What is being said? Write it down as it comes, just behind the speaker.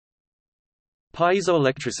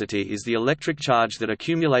Piezoelectricity is the electric charge that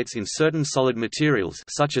accumulates in certain solid materials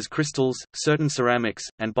such as crystals, certain ceramics,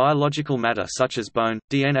 and biological matter such as bone,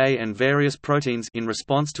 DNA and various proteins in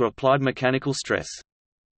response to applied mechanical stress.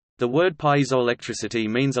 The word piezoelectricity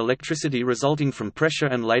means electricity resulting from pressure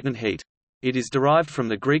and latent heat. It is derived from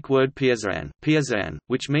the Greek word piezan,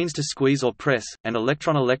 which means to squeeze or press, and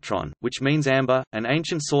electron, which means amber, an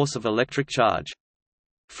ancient source of electric charge.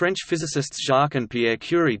 French physicists Jacques and Pierre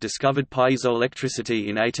Curie discovered piezoelectricity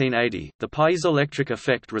in 1880. The piezoelectric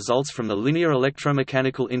effect results from the linear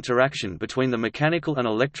electromechanical interaction between the mechanical and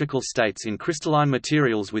electrical states in crystalline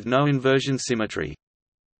materials with no inversion symmetry.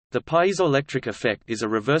 The piezoelectric effect is a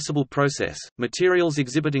reversible process. Materials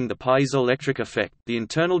exhibiting the piezoelectric effect, the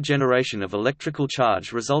internal generation of electrical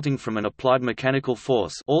charge resulting from an applied mechanical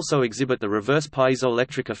force, also exhibit the reverse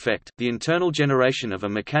piezoelectric effect, the internal generation of a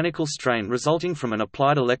mechanical strain resulting from an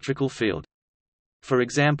applied electrical field. For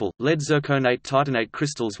example, lead zirconate titanate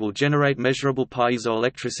crystals will generate measurable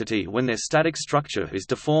piezoelectricity when their static structure is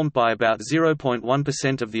deformed by about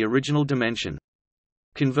 0.1% of the original dimension.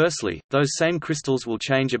 Conversely, those same crystals will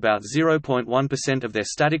change about 0.1% of their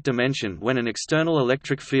static dimension when an external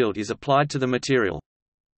electric field is applied to the material.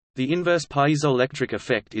 The inverse piezoelectric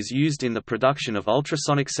effect is used in the production of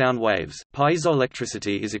ultrasonic sound waves.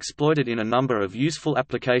 Piezoelectricity is exploited in a number of useful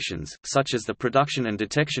applications, such as the production and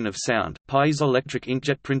detection of sound, piezoelectric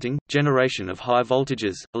inkjet printing, generation of high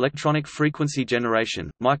voltages, electronic frequency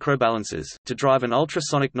generation, microbalancers, to drive an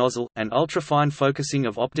ultrasonic nozzle, and ultrafine focusing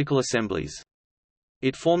of optical assemblies.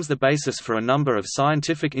 It forms the basis for a number of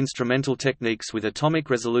scientific instrumental techniques with atomic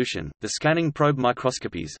resolution, the scanning probe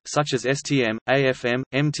microscopies, such as STM, AFM,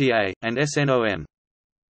 MTA, and SNOM.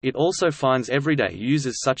 It also finds everyday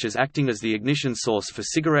uses such as acting as the ignition source for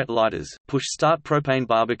cigarette lighters, push-start propane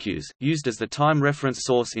barbecues, used as the time reference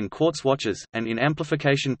source in quartz watches, and in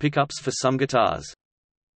amplification pickups for some guitars.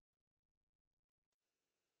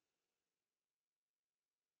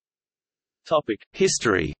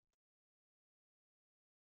 History.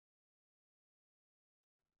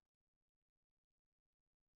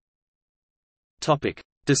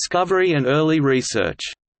 Discovery and early research.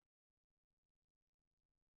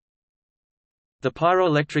 The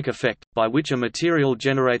pyroelectric effect, by which a material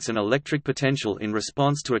generates an electric potential in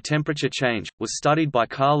response to a temperature change, was studied by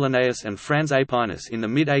Carl Linnaeus and Franz Aepinus in the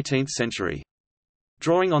mid-18th century.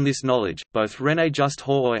 Drawing on this knowledge, both René Just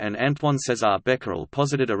Haüy and Antoine César Becquerel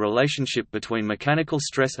posited a relationship between mechanical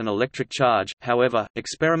stress and electric charge. However,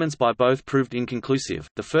 experiments by both proved inconclusive.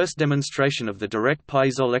 The first demonstration of the direct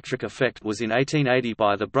piezoelectric effect was in 1880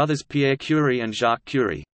 by the brothers Pierre Curie and Jacques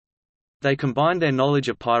Curie. They combined their knowledge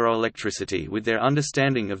of pyroelectricity with their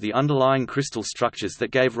understanding of the underlying crystal structures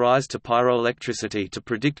that gave rise to pyroelectricity to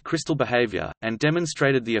predict crystal behavior, and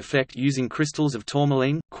demonstrated the effect using crystals of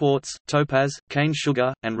tourmaline, quartz, topaz, cane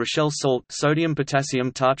sugar, and Rochelle salt,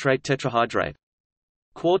 sodium-potassium tartrate tetrahydrate.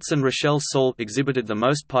 Quartz and Rochelle salt exhibited the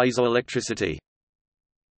most piezoelectricity.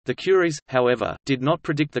 The Curies, however, did not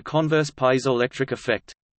predict the converse piezoelectric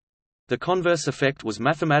effect. The converse effect was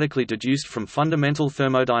mathematically deduced from fundamental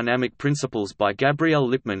thermodynamic principles by Gabriel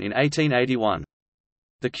Lippmann in 1881.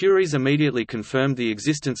 The Curies immediately confirmed the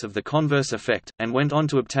existence of the converse effect, and went on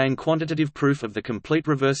to obtain quantitative proof of the complete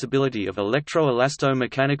reversibility of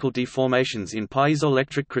electro-elasto-mechanical deformations in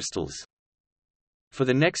piezoelectric crystals. For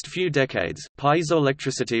the next few decades,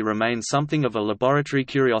 piezoelectricity remained something of a laboratory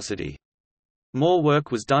curiosity. More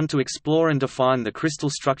work was done to explore and define the crystal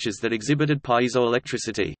structures that exhibited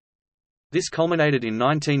piezoelectricity. This culminated in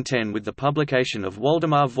 1910 with the publication of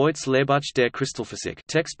Waldemar Voigt's Lehrbuch der Kristallphysik,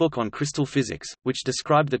 textbook on crystal physics, which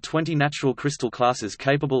described the 20 natural crystal classes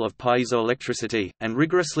capable of piezoelectricity, and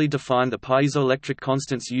rigorously defined the piezoelectric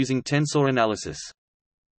constants using tensor analysis.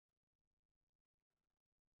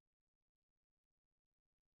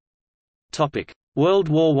 World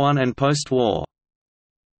War I and post-war.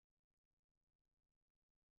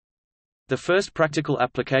 The first practical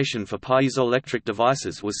application for piezoelectric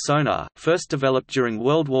devices was sonar, first developed during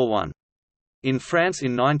World War I. In France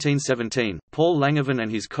in 1917, Paul Langevin and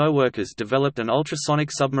his co-workers developed an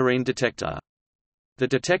ultrasonic submarine detector. The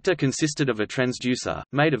detector consisted of a transducer,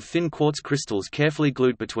 made of thin quartz crystals carefully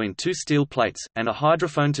glued between two steel plates, and a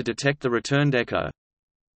hydrophone to detect the returned echo.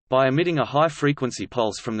 By emitting a high-frequency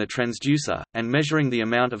pulse from the transducer, and measuring the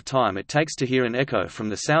amount of time it takes to hear an echo from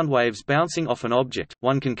the sound waves bouncing off an object,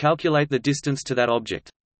 one can calculate the distance to that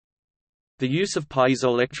object. The use of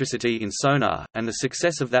piezoelectricity in sonar, and the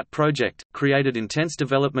success of that project, created intense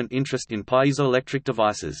development interest in piezoelectric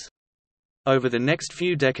devices. Over the next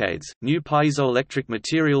few decades, new piezoelectric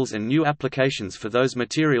materials and new applications for those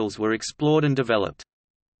materials were explored and developed.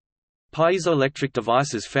 Piezoelectric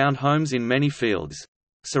devices found homes in many fields.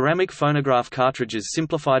 Ceramic phonograph cartridges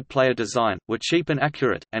simplified player design, were cheap and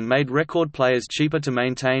accurate, and made record players cheaper to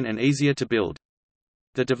maintain and easier to build.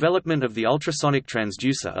 The development of the ultrasonic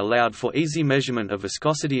transducer allowed for easy measurement of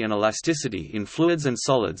viscosity and elasticity in fluids and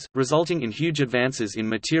solids, resulting in huge advances in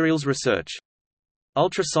materials research.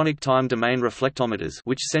 Ultrasonic time-domain reflectometers,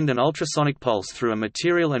 which send an ultrasonic pulse through a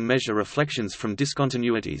material and measure reflections from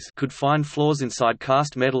discontinuities, could find flaws inside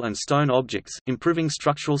cast metal and stone objects, improving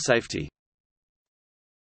structural safety.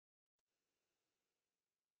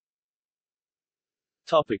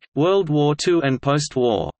 World War II and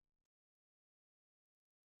post-war.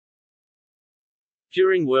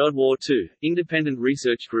 During World War II, independent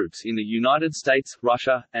research groups in the United States,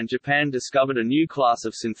 Russia, and Japan discovered a new class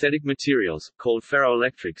of synthetic materials, called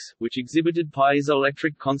ferroelectrics, which exhibited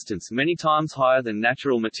piezoelectric constants many times higher than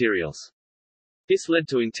natural materials. This led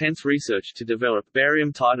to intense research to develop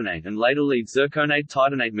barium titanate and later lead zirconate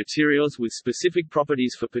titanate materials with specific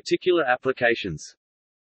properties for particular applications.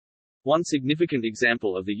 One significant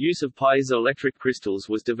example of the use of piezoelectric crystals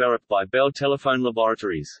was developed by Bell Telephone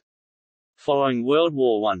Laboratories. Following World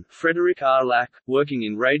War I, Frederick R. Lack, working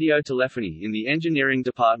in radio telephony in the engineering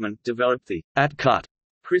department, developed the at-cut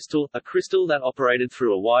crystal, a crystal that operated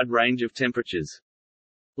through a wide range of temperatures.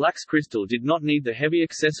 Lack's crystal did not need the heavy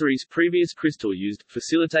accessories previous crystal used,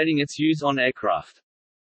 facilitating its use on aircraft.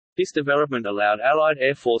 This development allowed Allied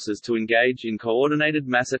air forces to engage in coordinated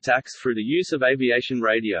mass attacks through the use of aviation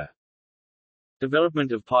radio.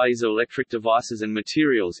 Development of piezoelectric devices and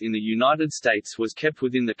materials in the United States was kept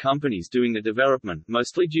within the companies doing the development,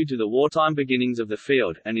 mostly due to the wartime beginnings of the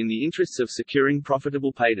field, and in the interests of securing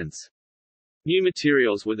profitable patents. New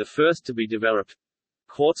materials were the first to be developed.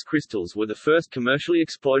 Quartz crystals were the first commercially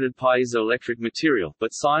exploited piezoelectric material,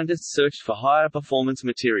 but scientists searched for higher performance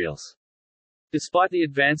materials. Despite the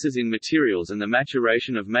advances in materials and the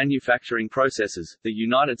maturation of manufacturing processes, the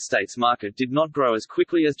United States market did not grow as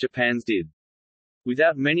quickly as Japan's did.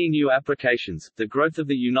 Without many new applications, the growth of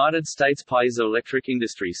the United States piezoelectric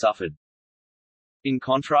industry suffered. In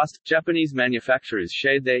contrast, Japanese manufacturers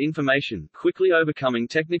shared their information, quickly overcoming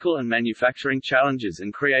technical and manufacturing challenges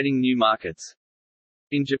and creating new markets.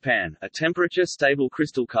 In Japan, a temperature-stable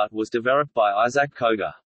crystal cut was developed by Isaac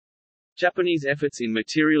Koga. Japanese efforts in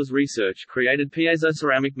materials research created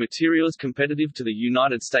piezoceramic materials competitive to the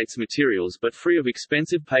United States materials but free of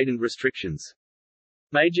expensive patent restrictions.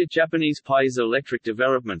 Major Japanese piezoelectric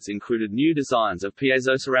developments included new designs of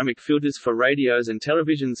piezoceramic filters for radios and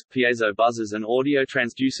televisions, piezo buzzers and audio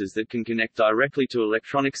transducers that can connect directly to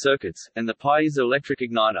electronic circuits, and the piezoelectric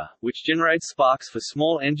igniter, which generates sparks for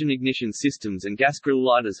small engine ignition systems and gas grill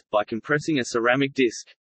lighters, by compressing a ceramic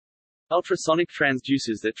disc. Ultrasonic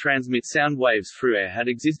transducers that transmit sound waves through air had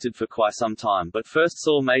existed for quite some time but first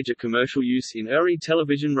saw major commercial use in early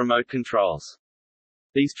television remote controls.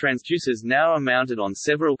 These transducers now are mounted on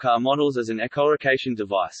several car models as an echolocation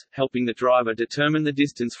device, helping the driver determine the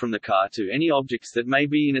distance from the car to any objects that may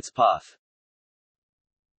be in its path.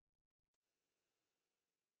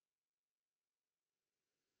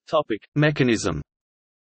 Topic: Mechanism.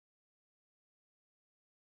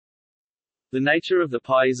 The nature of the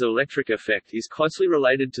piezoelectric effect is closely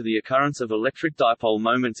related to the occurrence of electric dipole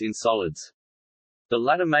moments in solids. The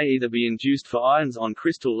latter may either be induced for ions on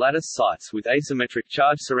crystal lattice sites with asymmetric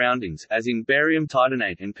charge surroundings, as in barium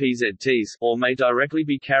titanate and PZTs, or may directly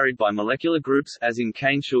be carried by molecular groups, as in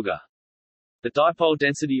cane sugar. The dipole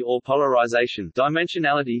density or polarization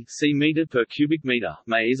dimensionality, c meter per cubic meter,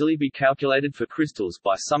 may easily be calculated for crystals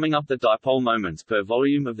by summing up the dipole moments per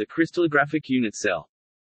volume of the crystallographic unit cell.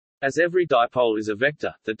 As every dipole is a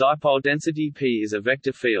vector, the dipole density P is a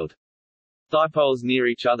vector field. Dipoles near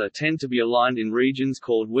each other tend to be aligned in regions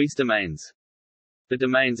called Weiss domains. The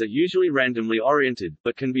domains are usually randomly oriented,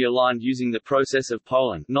 but can be aligned using the process of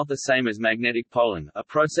poling, not the same as magnetic poling, a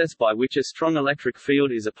process by which a strong electric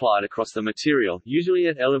field is applied across the material, usually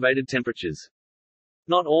at elevated temperatures.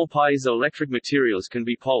 Not all piezoelectric materials can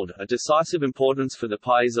be poled. A decisive importance for the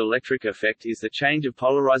piezoelectric effect is the change of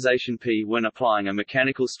polarization P when applying a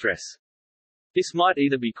mechanical stress. This might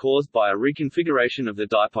either be caused by a reconfiguration of the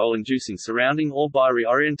dipole-inducing surrounding or by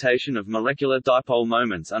reorientation of molecular dipole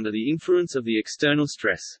moments under the influence of the external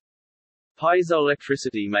stress.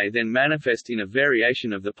 Piezoelectricity may then manifest in a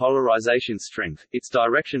variation of the polarization strength, its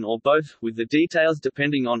direction or both, with the details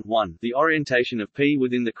depending on 1. The orientation of P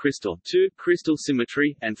within the crystal, 2. Crystal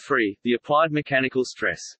symmetry, and 3. The applied mechanical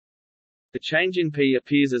stress. The change in P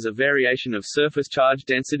appears as a variation of surface charge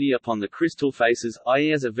density upon the crystal faces,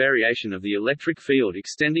 i.e. as a variation of the electric field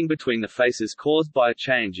extending between the faces caused by a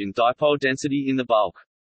change in dipole density in the bulk.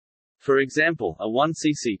 For example, a 1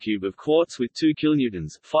 cc³ of quartz with 2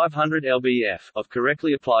 kilonewtons (500 lbf) of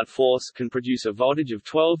correctly applied force can produce a voltage of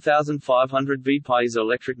 12,500 V.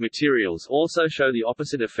 Piezoelectric materials also show the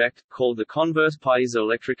opposite effect, called the converse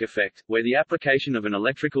piezoelectric effect, where the application of an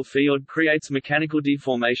electrical field creates mechanical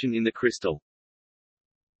deformation in the crystal.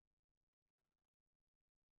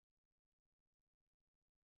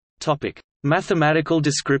 Topic: Mathematical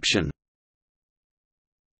description.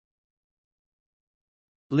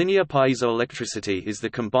 Linear piezoelectricity is the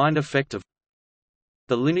combined effect of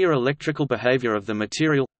the linear electrical behavior of the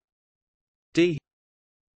material D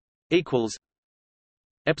equals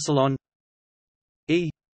epsilon E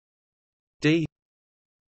D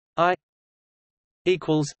I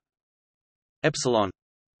equals epsilon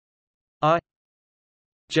I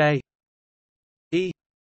J E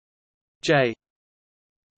J.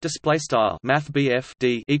 Display style Math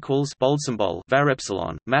D equals bold symbol var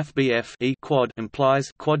epsilon Math E quad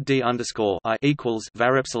implies quad D underscore I equals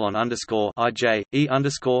var epsilon underscore I J E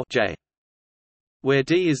underscore J, where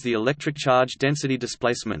D is the electric charge density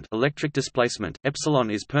displacement, epsilon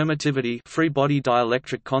is permittivity, free body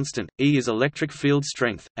dielectric constant, E is electric field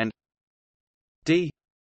strength, and D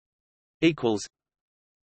equals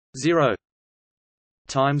 0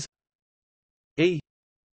 times E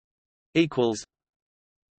equals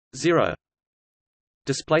 0.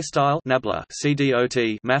 Display style nabla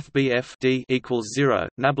CDOT Math D equals 0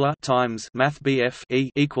 nabla times Math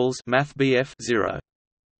E equals Math 0.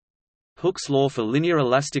 Hooke's law for linear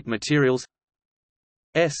elastic materials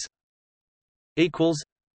S equals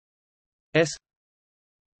S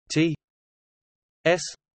T S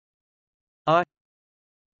I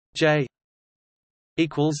J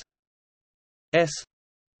equals S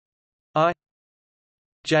I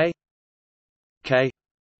J K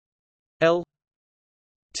L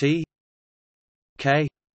T K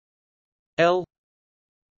L.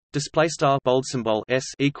 Display style bold symbol S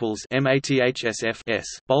equals mathsf S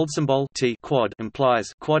bold symbol T quad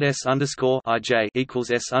implies quad S underscore IJ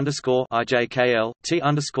equals S underscore IJ KL T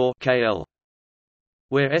underscore KL,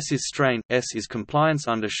 where S is strain, S is compliance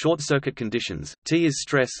under short circuit conditions, T is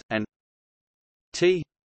stress, and T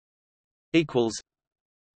equals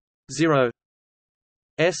 0.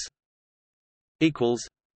 S equals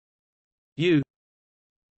U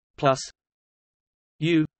plus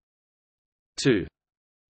U 2.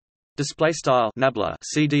 Display style nabla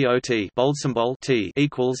CDOT bold symbol T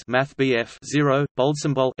equals Math 0 bold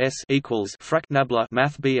symbol S equals frac nabla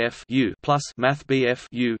Math U plus Math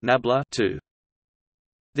U nabla 2.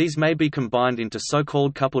 These may be combined into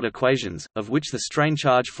so-called coupled equations, of which the strain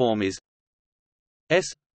charge form is S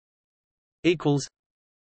equals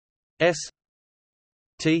S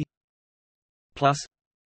T plus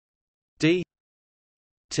D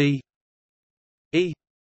T E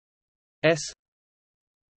S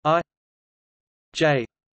I J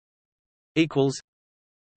equals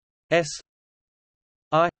S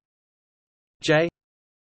I J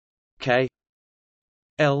K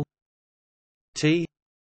L T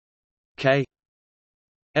K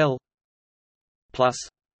L plus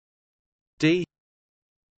D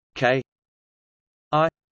K I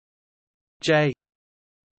J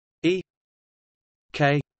E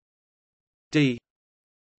K D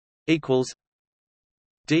equals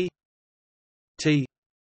D T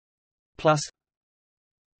plus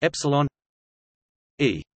epsilon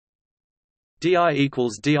E DI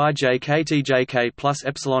equals DIJKTJK plus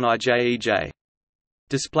epsilon IJEJ.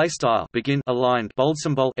 Display style begin aligned bold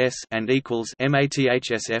symbol S and equals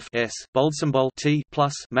mathsf S bold symbol T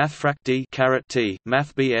plus Math frac D caret T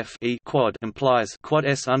Math E quad implies quad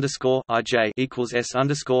S underscore IJ equals S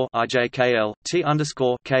underscore IJ KL T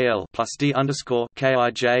underscore KL plus D underscore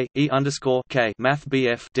KIJ E underscore K Math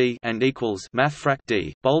D and equals Math frac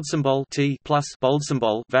D bold symbol T plus bold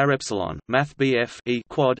symbol var epsilon Math E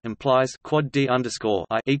quad implies quad D underscore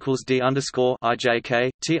I equals D underscore IJK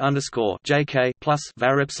T underscore JK plus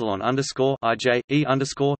var epsilon underscore IJ E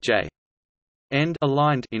underscore J. End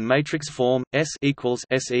aligned in matrix form S equals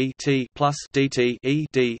SE T plus DT E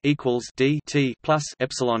D equals D T plus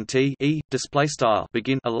epsilon T E display style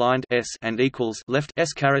begin aligned S and equals left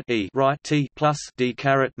S caret E right T plus D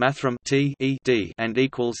caret mathrm T E D and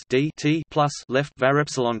equals D T plus left var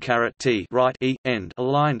epsilon caret T right E end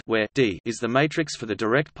aligned where D is the matrix for the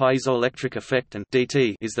direct piezoelectric effect and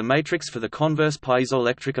DT is the matrix for the converse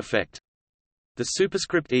piezoelectric effect. The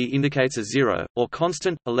superscript E indicates a zero, or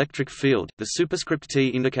constant, electric field, the superscript T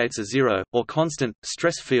indicates a zero, or constant,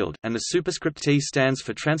 stress field, and the superscript T stands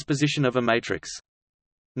for transposition of a matrix.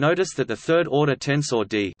 Notice that the third-order tensor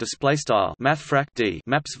D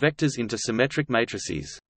maps vectors into symmetric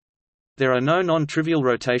matrices. There are no non-trivial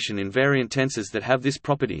rotation invariant tensors that have this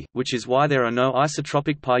property, which is why there are no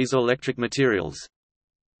isotropic piezoelectric materials.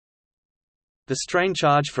 The strain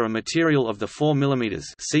charge for a material of the 4 mm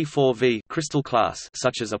C4V crystal class,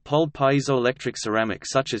 such as a poled piezoelectric ceramic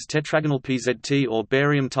such as tetragonal PZT or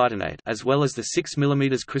barium titanate, as well as the 6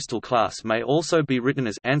 mm crystal class, may also be written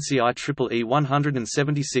as ANSI IEEE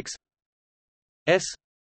 176 S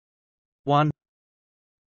 1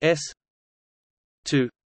 S 2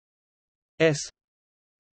 S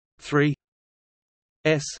 3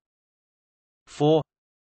 S 4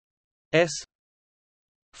 S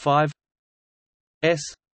 5 S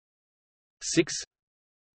 6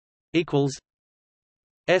 equals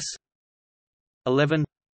S 11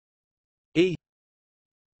 E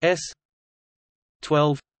S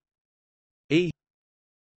 12 E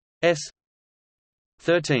S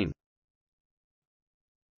 13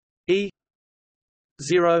 E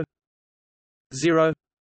 0 0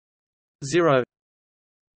 0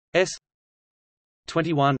 S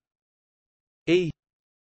 21 E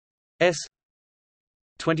S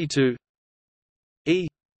 22 E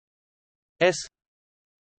S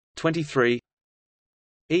 23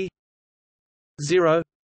 E 0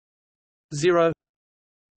 0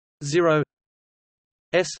 0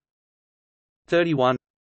 S 31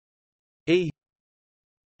 E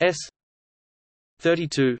S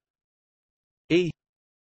 32 E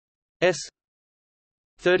S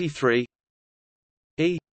 33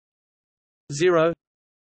 E 0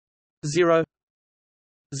 0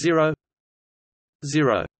 0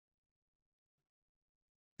 0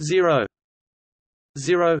 0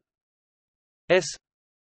 0 S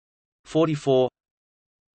 44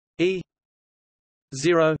 E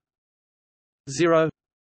 0 0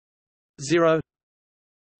 0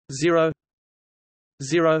 0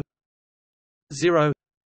 0 0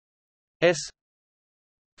 S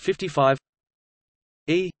 55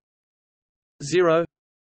 E 0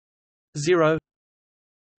 0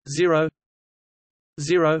 0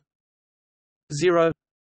 0 0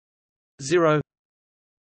 0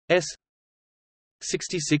 S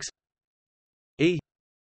 66 E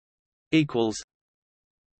equals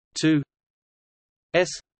 2 S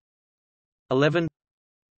 11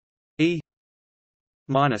 E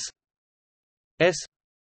minus S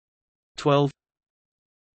 12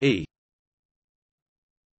 E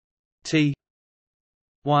T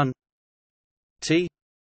 1 T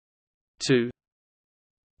 2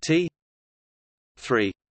 T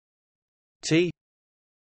 3 T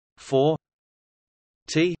 4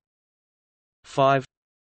 T 5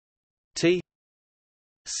 T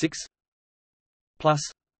 6 plus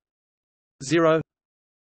 0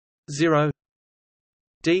 0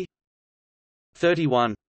 D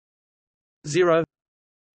 31 0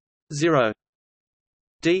 0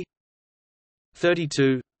 D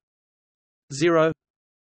 32 0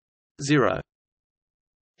 0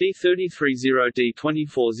 D33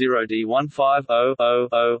 D24 D150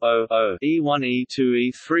 E1 E2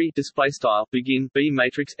 E3 display style begin B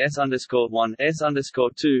matrix S underscore 1 S underscore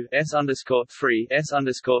 2 S underscore 3 S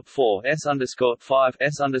underscore 4 S underscore 5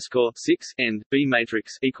 S underscore 6 end B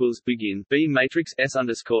matrix equals begin B matrix S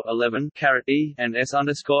underscore 11 caret E and S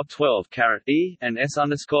underscore 12 caret E and S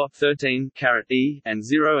underscore 13 caret E and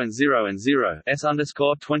 0 and 0 and 0 S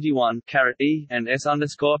underscore 21 caret E and S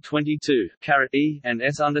underscore 22 caret E and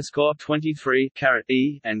S underscore 23 caret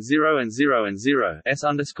E and 0 and 0 and 0 S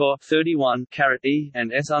underscore 31 caret E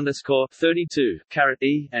and S underscore 32 caret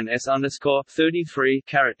E and S underscore 33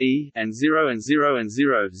 caret E and 0 and 0 and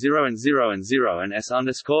 0 0 and 0 and 0 and S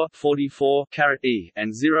underscore 44 caret E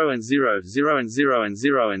and 0 and 0 0 and 0 and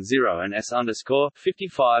 0 and 0 and S underscore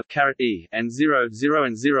 55 caret E and 0 0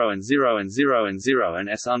 and 0 and 0 and 0 and 0 and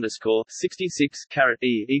S underscore 66 caret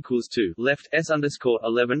E equals 2 left S underscore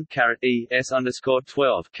 11 caret E S underscore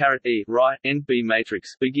 12 caret E right end B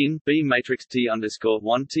matrix begin B matrix T underscore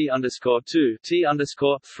 1 T underscore 2 T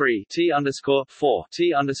underscore 3 T underscore 4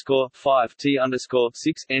 T underscore 5 T underscore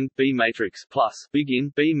 6 end B matrix plus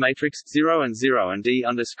begin B matrix 0 and 0 and D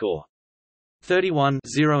underscore 31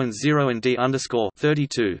 0 and 0 and D underscore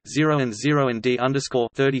 32 0 and 0 and D underscore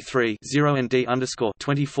 33 0 and D underscore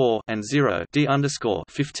 24 and 0 D underscore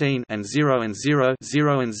 15 and 0 and 0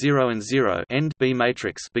 0 and 0 and 0 end B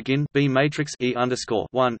matrix begin B matrix E underscore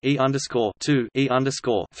 1 E underscore 2 E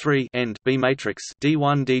underscore 3 end B matrix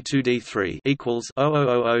D1 D2 D3 equals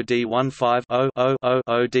 0000 D15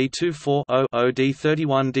 0000 D24 00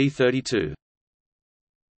 D31 D32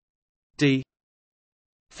 D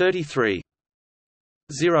 33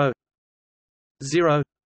 0 0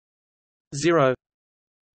 0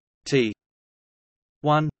 T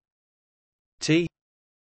 1 T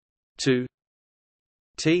 2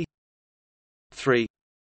 T 3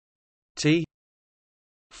 T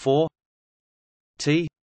 4 T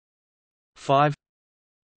 5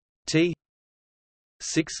 T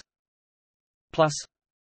 6 plus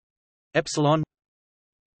epsilon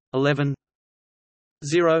 11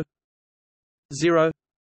 0 0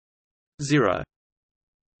 0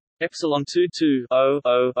 Epsilon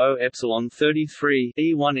 22,000 epsilon 33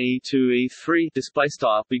 E1 E2 E3 display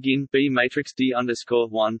style begin B matrix D underscore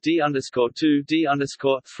 1 D underscore 2 D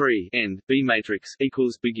underscore 3 end B matrix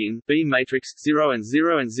equals begin B matrix 0 and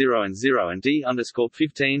 0 and 0 and 0 and D underscore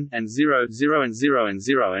 15 and 0 0 and 0 and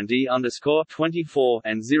 0 and D underscore 24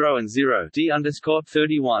 and 0 and 0 D underscore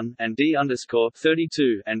 31 and D underscore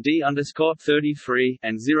 32 and D underscore 33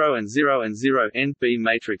 and 0 and 0 and 0 end B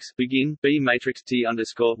matrix begin B matrix T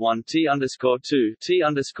underscore 1 T underscore 2 T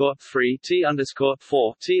underscore 3 T underscore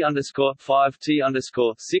 4 T underscore 5 T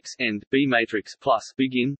underscore 6 end B matrix plus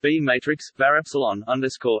begin B matrix var epsilon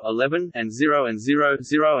underscore 11 and 0 and 0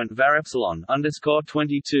 0 and var epsilon underscore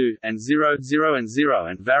 22 and 0 0 and 0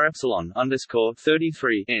 and var epsilon underscore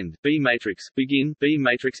 33 end B matrix begin B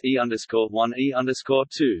matrix E underscore 1 E underscore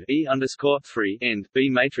 2 E underscore 3 end B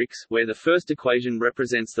matrix, where the first equation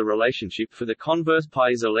represents the relationship for the converse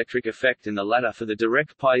piezoelectric effect and the latter for the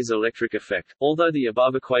direct piezoelectric effect. Although the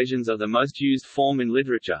above equations are the most used form in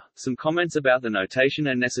literature, some comments about the notation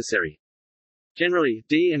are necessary. Generally,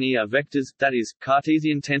 D and E are vectors, that is,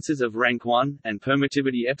 Cartesian tensors of rank 1, and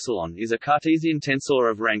permittivity epsilon is a Cartesian tensor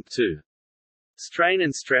of rank 2. Strain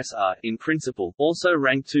and stress are, in principle, also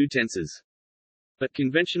rank 2 tensors. But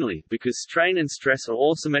conventionally, because strain and stress are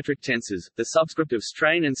all symmetric tensors, the subscript of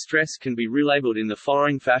strain and stress can be relabeled in the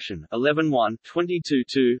following fashion: 11.1,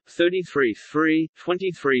 22.2, 33.3,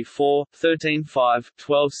 23.4, 13.5,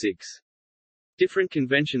 12.6. Different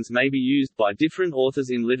conventions may be used by different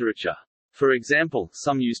authors in literature. For example,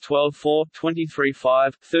 some use 12.4,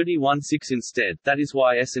 23.5, 31.6 instead. That is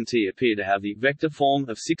why S and T appear to have the vector form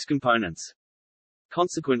of 6 components.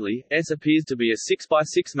 Consequently, S appears to be a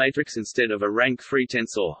 6x6 matrix instead of a rank 3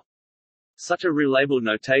 tensor. Such a relabeled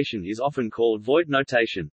notation is often called Voigt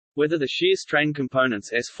notation. Whether the shear strain components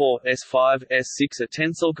S4, S5, S6 are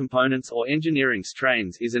tensor components or engineering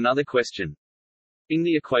strains is another question. In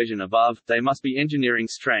the equation above, they must be engineering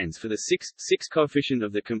strains for the 6 coefficient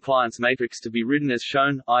of the compliance matrix to be written as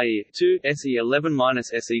shown, i.e., 2 SE11 minus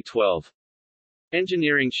SE12.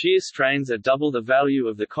 Engineering shear strains are double the value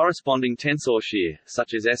of the corresponding tensor shear,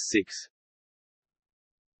 such as S6.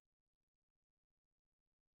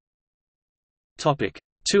 Topic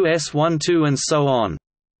 2S12 and so on.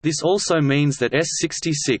 This also means that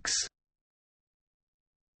S66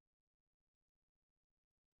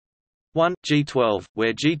 1 G12,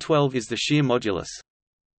 where G12 is the shear modulus.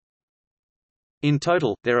 In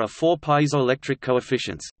total, there are 4 piezoelectric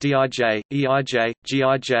coefficients, Dij, Eij,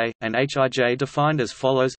 Gij, and Hij defined as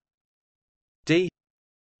follows: D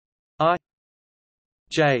I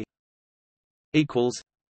J equals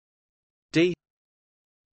D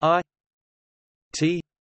I T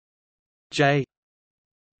J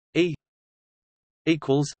E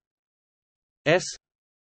equals S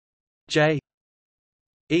J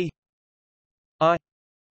E I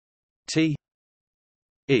T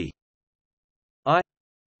E I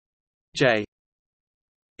J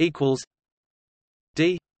equals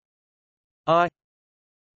D I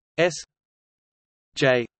S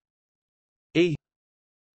J E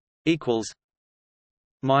equals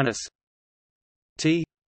minus T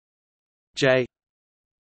J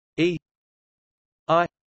E I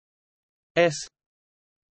S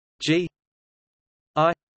G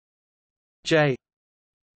I J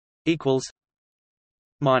equals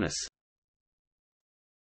minus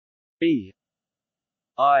E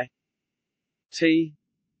I T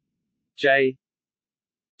J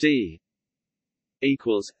D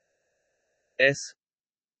equals S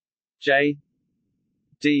J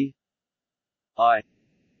D I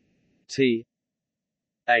T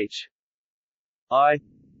H I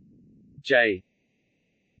J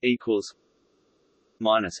equals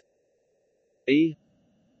minus E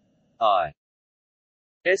I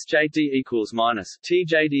SJD equals minus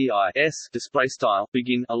TJDI S display style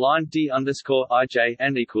begin aligned D underscore IJ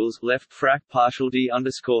and equals left frac partial D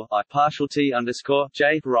underscore I partial T underscore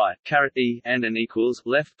J right caret E and equals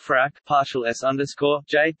left frac partial S underscore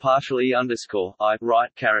J partial E underscore I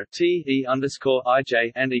right caret T E underscore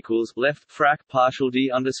IJ and equals left frac partial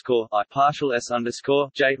D underscore I partial S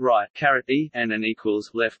underscore J right caret E and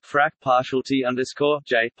equals left frac partial T underscore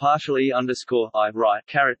J partial E underscore I right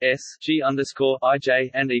caret S G underscore IJ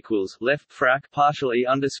and equals left frac partial E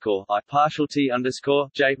underscore I partial T underscore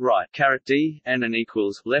J right caret D and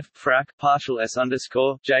equals left frac partial S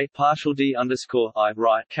underscore J partial D underscore I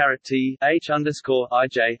right caret T H underscore I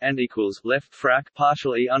J and equals left frac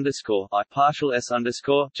partial E underscore I partial S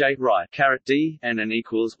underscore J right caret D and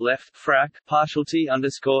equals left frac partial T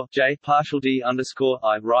underscore J partial D underscore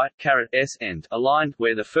I right caret S end aligned,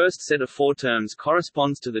 where the first set of four terms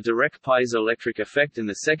corresponds to the direct piezoelectric effect and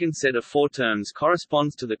the second set of four terms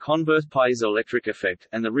corresponds to the converse piezoelectric effect,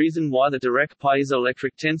 and the reason why the direct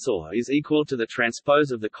piezoelectric tensor is equal to the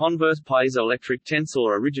transpose of the converse piezoelectric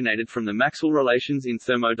tensor originated from the Maxwell relations in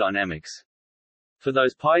thermodynamics. For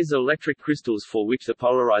those piezoelectric crystals for which the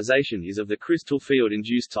polarization is of the crystal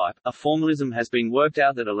field-induced type, a formalism has been worked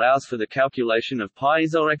out that allows for the calculation of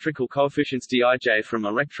piezoelectrical coefficients Dij from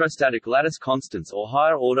electrostatic lattice constants or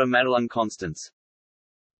higher-order Madelung constants.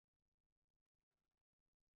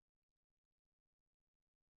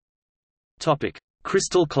 Topic: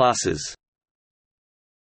 Crystal classes.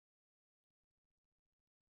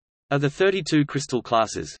 Of the 32 crystal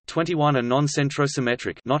classes, 21 are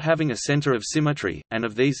non-centrosymmetric, not having a center of symmetry, and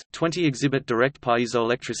of these, 20 exhibit direct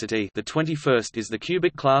piezoelectricity. The 21st is the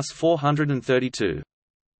cubic class 432.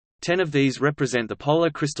 10 of these represent the polar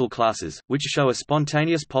crystal classes, which show a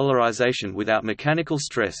spontaneous polarization without mechanical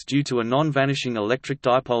stress due to a non-vanishing electric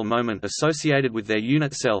dipole moment associated with their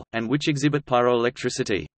unit cell, and which exhibit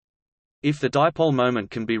pyroelectricity. If the dipole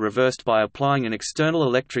moment can be reversed by applying an external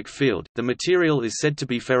electric field, the material is said to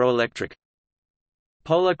be ferroelectric.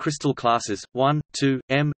 Polar crystal classes 1, 2,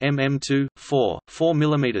 m, mm2, 4, 4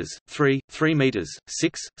 mm, 3, 3 m,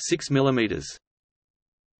 6, 6 mm.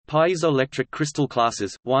 Piezoelectric crystal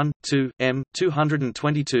classes 1, 2, m,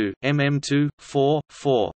 222, mm2, 4,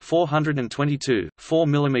 4, 422, 4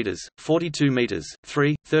 mm, 42 m,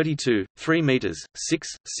 3, 32, 3 m,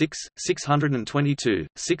 6, 6, 622,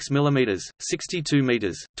 6 mm, 62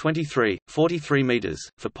 m, 23, 43 m.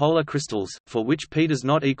 For polar crystals, for which P does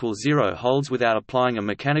not equal 0 holds without applying a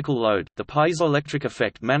mechanical load, the piezoelectric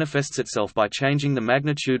effect manifests itself by changing the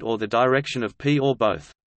magnitude or the direction of P or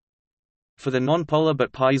both. For the nonpolar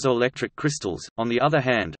but piezoelectric crystals, on the other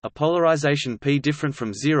hand, a polarization P different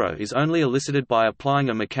from 0 is only elicited by applying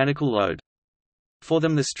a mechanical load. For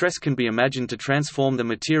them, the stress can be imagined to transform the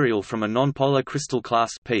material from a nonpolar crystal class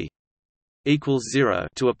P equals 0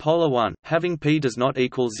 to a polar one, having P does not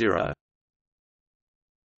equal 0.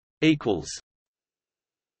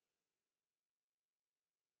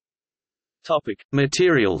 Topic: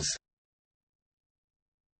 Materials.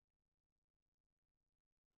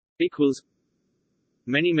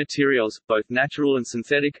 Many materials, both natural and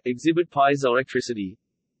synthetic, exhibit piezoelectricity.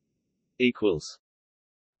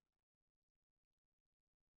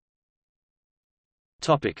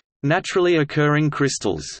 Topic: Naturally occurring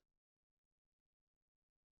crystals.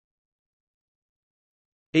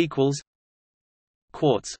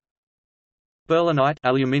 Quartz, berlinite,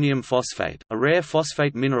 aluminium phosphate, a rare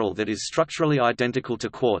phosphate mineral that is structurally identical to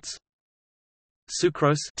quartz.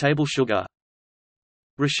 Sucrose, table sugar.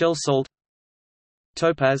 Rochelle salt.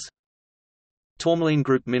 Topaz. Tourmaline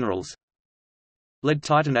group minerals. Lead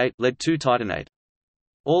titanate, lead-2 titanate.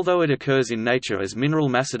 Although it occurs in nature as mineral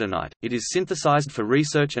macedonite, it is synthesized for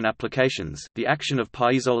research and applications. The action of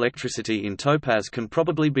piezoelectricity in topaz can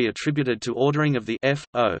probably be attributed to ordering of the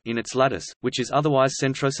F-O in its lattice, which is otherwise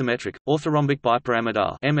centrosymmetric, orthorhombic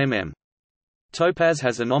bipyramidal MMM. Topaz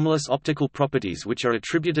has anomalous optical properties which are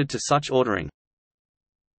attributed to such ordering.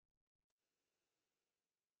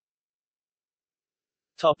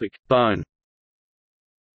 Bone.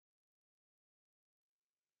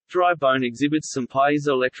 Dry bone exhibits some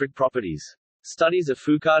piezoelectric properties. Studies of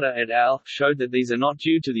Fukada et al. Showed that these are not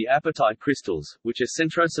due to the apatite crystals, which are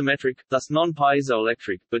centrosymmetric, thus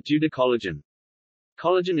non-piezoelectric, but due to collagen.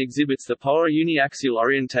 Collagen exhibits the polar uniaxial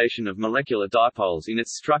orientation of molecular dipoles in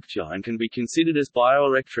its structure and can be considered as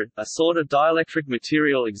bioelectric, a sort of dielectric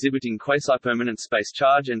material exhibiting quasi-permanent space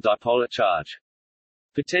charge and dipolar charge.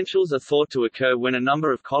 Potentials are thought to occur when a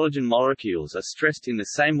number of collagen molecules are stressed in the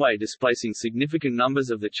same way, displacing significant numbers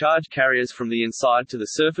of the charge carriers from the inside to the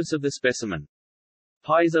surface of the specimen.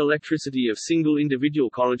 Piezoelectricity of single individual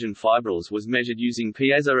collagen fibrils was measured using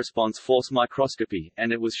piezoresponse force microscopy,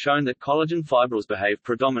 and it was shown that collagen fibrils behave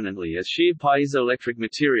predominantly as shear piezoelectric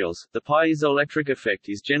materials. The piezoelectric effect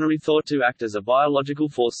is generally thought to act as a biological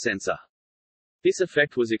force sensor. This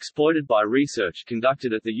effect was exploited by research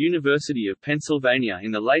conducted at the University of Pennsylvania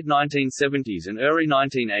in the late 1970s and early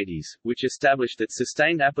 1980s, which established that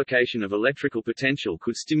sustained application of electrical potential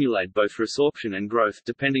could stimulate both resorption and growth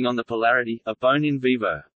depending on the polarity of bone in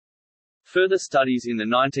vivo. Further studies in the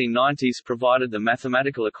 1990s provided the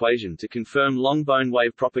mathematical equation to confirm long bone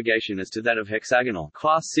wave propagation as to that of hexagonal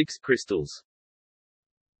class 6 crystals.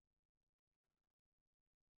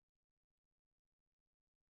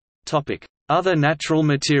 Topic: Other natural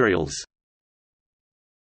materials.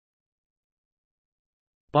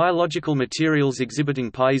 Biological materials exhibiting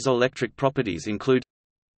piezoelectric properties include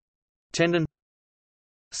tendon,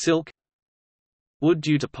 silk, wood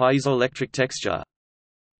due to piezoelectric texture,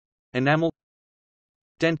 enamel,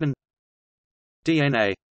 dentin,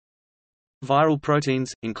 DNA, viral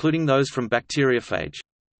proteins, including those from bacteriophage.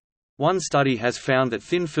 One study has found that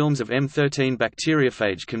thin films of M13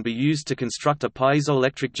 bacteriophage can be used to construct a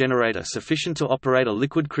piezoelectric generator sufficient to operate a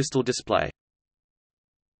liquid crystal display.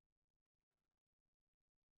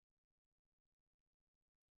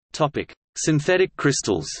 Topic: Synthetic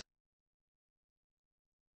crystals.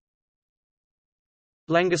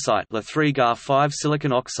 Langasite La3Ga5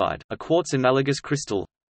 silicon oxide, a quartz analogous crystal.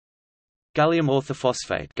 Gallium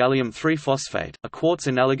orthophosphate gallium-3-phosphate, a quartz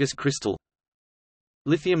analogous crystal.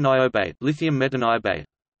 Lithium niobate lithium metaniobate.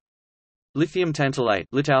 Lithium tantalate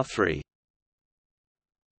LiTau3.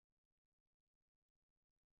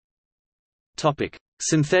 Topic: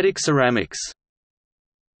 Synthetic ceramics.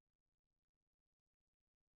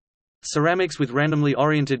 Ceramics with randomly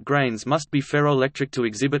oriented grains must be ferroelectric to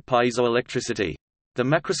exhibit piezoelectricity. The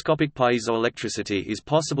macroscopic piezoelectricity is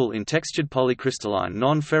possible in textured polycrystalline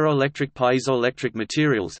non-ferroelectric piezoelectric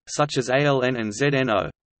materials, such as ALN and ZNO.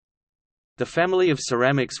 The family of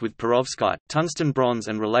ceramics with perovskite, tungsten bronze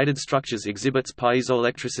and related structures exhibits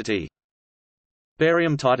piezoelectricity.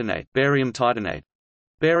 Barium titanate Barium titanate.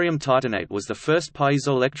 Barium titanate was the first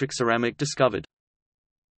piezoelectric ceramic discovered.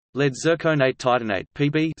 Lead zirconate titanate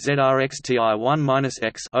Pb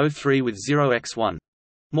ZrXTi1-X 03 with 0x1.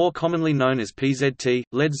 More commonly known as PZT,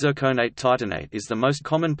 lead zirconate titanate is the most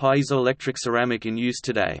common piezoelectric ceramic in use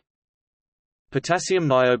today. Potassium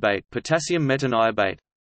niobate potassium metaniobate.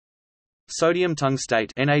 Sodium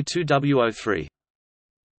tungstate Na2WO3.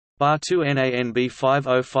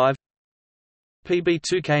 Bar2NaNb505.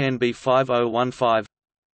 Pb2KNb5015.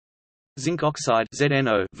 Zinc oxide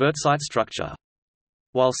ZNO wurtzite structure.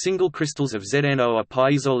 While single crystals of ZNO are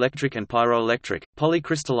piezoelectric and pyroelectric,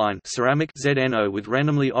 polycrystalline ceramic ZNO with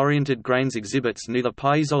randomly oriented grains exhibits neither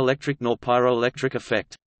piezoelectric nor pyroelectric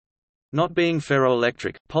effect. Not being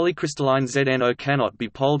ferroelectric, polycrystalline ZNO cannot be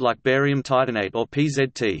poled like barium titanate or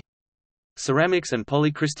PZT. Ceramics and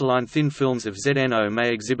polycrystalline thin films of ZNO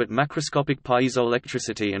may exhibit macroscopic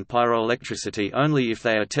piezoelectricity and pyroelectricity only if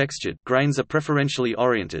they are textured. Grains are preferentially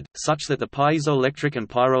oriented, such that the piezoelectric and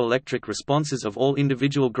pyroelectric responses of all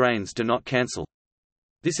individual grains do not cancel.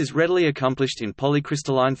 This is readily accomplished in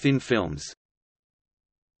polycrystalline thin films.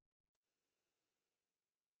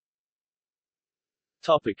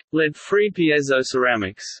 Topic: Lead-free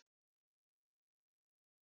piezoceramics.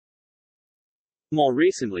 More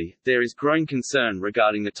recently, there is growing concern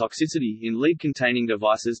regarding the toxicity in lead-containing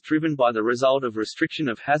devices driven by the result of restriction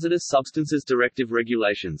of hazardous substances directive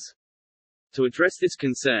regulations. To address this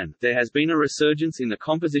concern, there has been a resurgence in the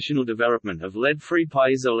compositional development of lead-free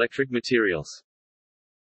piezoelectric materials.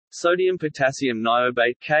 Sodium-potassium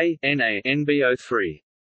niobate K, Na, NbO3.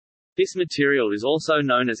 This material is also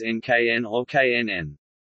known as NKN or KNN.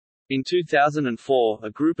 In 2004, a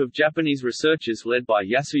group of Japanese researchers led by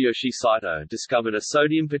Yasuyoshi Saito discovered a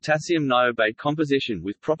sodium-potassium niobate composition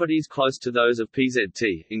with properties close to those of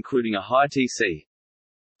PZT, including a high Tc.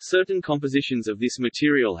 Certain compositions of this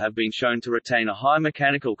material have been shown to retain a high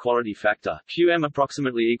mechanical quality factor QM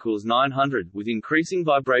approximately equals 900 with increasing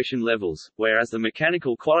vibration levels, whereas the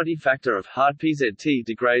mechanical quality factor of hard PZT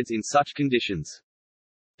degrades in such conditions.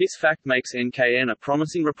 This fact makes NKN a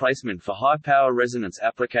promising replacement for high-power resonance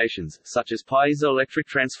applications, such as piezoelectric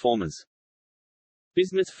transformers.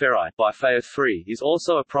 Bismuth ferrite by FeO3 is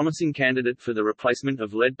also a promising candidate for the replacement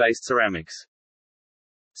of lead-based ceramics.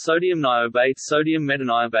 Sodium niobate Sodium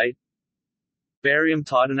metaniobate. Barium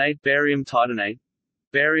titanate Barium titanate.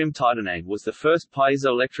 Barium titanate was the first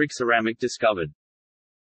piezoelectric ceramic discovered.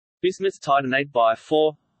 Bismuth titanate by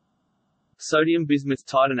 4. Sodium bismuth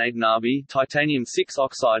titanate Nabi titanium 6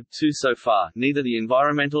 oxide 2. So far, neither the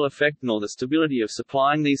environmental effect nor the stability of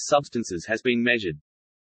supplying these substances has been measured.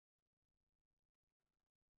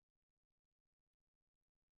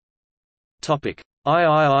 Topic: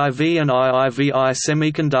 IIIV and IIVI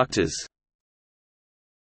semiconductors.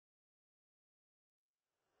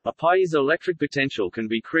 A piezoelectric potential can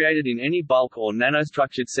be created in any bulk or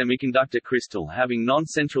nanostructured semiconductor crystal having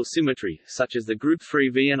non-central symmetry, such as the group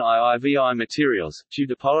 3V and IIVI materials, due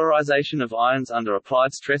to polarization of ions under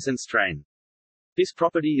applied stress and strain. This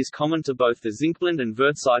property is common to both the zincblende and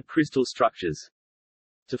wurtzite crystal structures.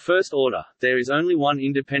 To first order, there is only one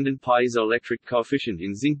independent piezoelectric coefficient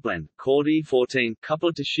in zincblende, called E14,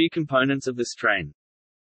 coupled to shear components of the strain.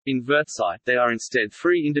 In wurtzite, there are instead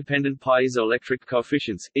three independent piezoelectric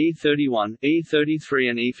coefficients, E31, E33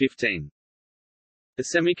 and E15. The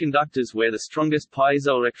semiconductors where the strongest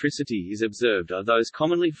piezoelectricity is observed are those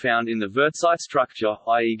commonly found in the wurtzite structure,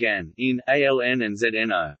 i.e. GaN, in, AlN and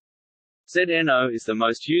ZnO. ZnO is the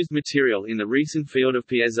most used material in the recent field of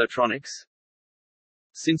piezotronics.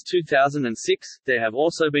 Since 2006, there have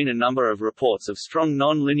also been a number of reports of strong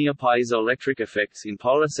non-linear piezoelectric effects in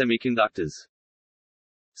polar semiconductors.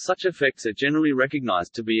 Such effects are generally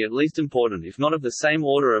recognized to be at least important if not of the same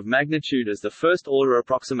order of magnitude as the first-order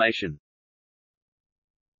approximation.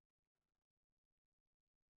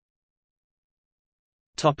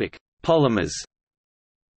 Topic: Polymers.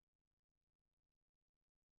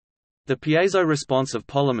 The piezo response of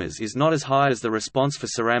polymers is not as high as the response for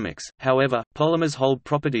ceramics, however, polymers hold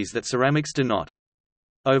properties that ceramics do not.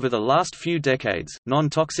 Over the last few decades,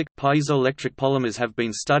 non-toxic, piezoelectric polymers have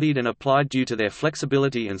been studied and applied due to their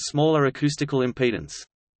flexibility and smaller acoustical impedance.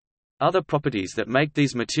 Other properties that make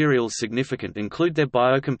these materials significant include their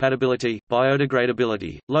biocompatibility,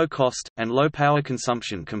 biodegradability, low cost, and low power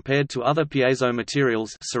consumption compared to other piezo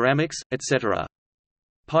materials, ceramics, etc.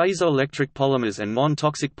 Piezoelectric polymers and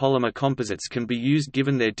non-toxic polymer composites can be used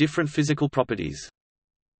given their different physical properties.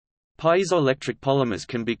 Piezoelectric polymers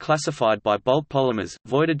can be classified by bulk polymers,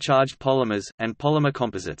 voided charged polymers, and polymer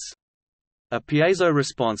composites. A piezo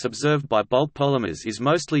response observed by bulk polymers is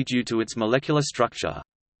mostly due to its molecular structure.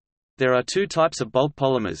 There are two types of bulk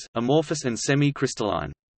polymers, amorphous and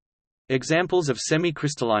semi-crystalline. Examples of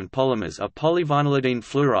semi-crystalline polymers are polyvinylidene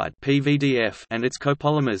fluoride (PVDF) and its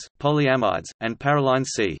copolymers, polyamides, and parylene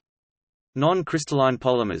C. Non-crystalline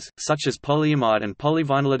polymers, such as polyamide and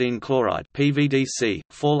polyvinylidene chloride (PVDC),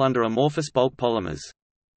 fall under amorphous bulk polymers.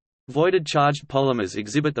 Voided charged polymers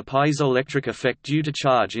exhibit the piezoelectric effect due to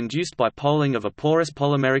charge induced by poling of a porous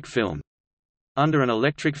polymeric film. Under an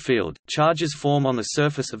electric field, charges form on the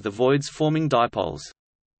surface of the voids forming dipoles.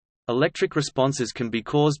 Electric responses can be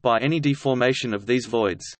caused by any deformation of these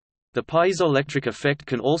voids. The piezoelectric effect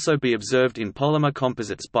can also be observed in polymer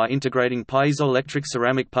composites by integrating piezoelectric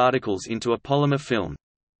ceramic particles into a polymer film.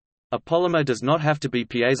 A polymer does not have to be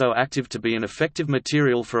piezoactive to be an effective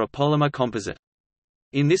material for a polymer composite.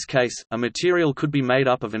 In this case, a material could be made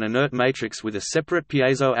up of an inert matrix with a separate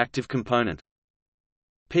piezoactive component.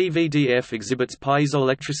 PVDF exhibits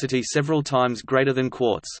piezoelectricity several times greater than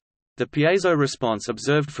quartz. The piezo response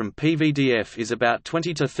observed from PVDF is about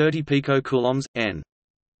 20 to 30 picocoulombs, N.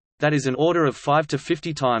 That is an order of 5 to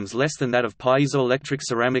 50 times less than that of piezoelectric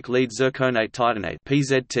ceramic lead zirconate titanate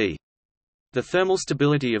 (PZT). The thermal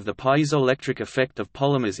stability of the piezoelectric effect of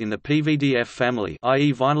polymers in the PVDF family,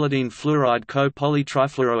 i.e. vinylidene fluoride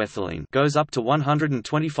co-polytrifluoroethylene, goes up to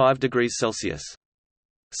 125 degrees Celsius.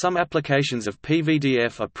 Some applications of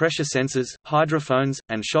PVDF are pressure sensors, hydrophones,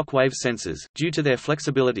 and shock wave sensors. Due to their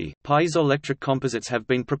flexibility, piezoelectric composites have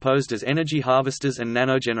been proposed as energy harvesters and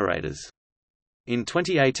nanogenerators. In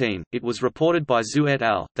 2018, it was reported by Zhu et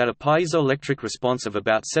al. That a piezoelectric response of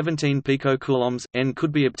about 17 picocoulombs, N,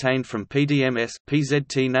 could be obtained from PDMS,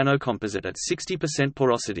 PZT nanocomposite at 60%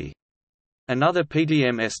 porosity. Another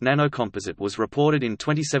PDMS nanocomposite was reported in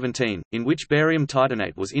 2017, in which barium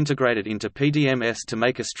titanate was integrated into PDMS to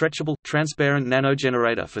make a stretchable, transparent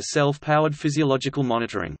nanogenerator for self-powered physiological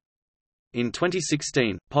monitoring. In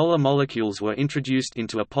 2016, polar molecules were introduced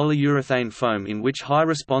into a polyurethane foam in which high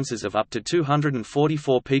responses of up to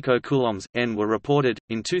 244 picocoulombs, N, were reported.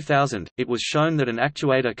 In 2000, it was shown that an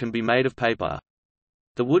actuator can be made of paper.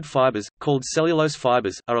 The wood fibers, called cellulose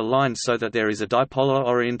fibers, are aligned so that there is a dipolar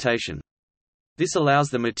orientation. This allows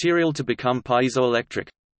the material to become piezoelectric.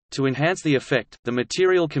 To enhance the effect, the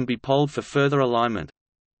material can be poled for further alignment.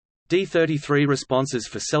 D33 responses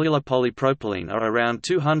for cellular polypropylene are around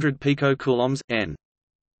 200 picocoulombs, N.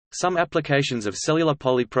 Some applications of cellular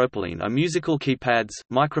polypropylene are musical keypads,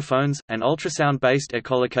 microphones, and ultrasound-based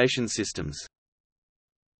echolocation systems.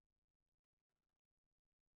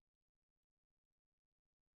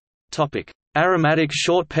 Aromatic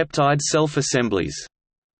short peptide self-assemblies.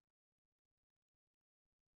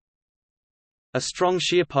 A strong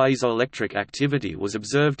shear piezoelectric activity was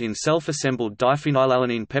observed in self-assembled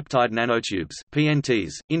diphenylalanine peptide nanotubes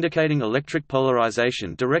 (PNTs), indicating electric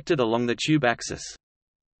polarization directed along the tube axis.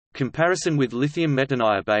 Comparison with lithium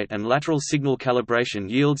metaniobate and lateral signal calibration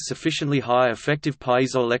yields sufficiently high effective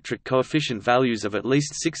piezoelectric coefficient values of at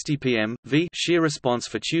least 60 pm.V. Shear response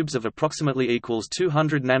for tubes of approximately equals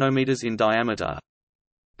 200 nanometers in diameter.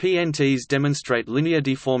 PNTs demonstrate linear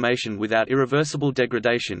deformation without irreversible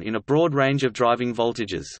degradation in a broad range of driving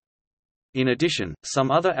voltages. In addition, some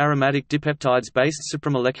other aromatic dipeptides-based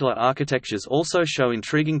supramolecular architectures also show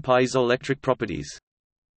intriguing piezoelectric properties.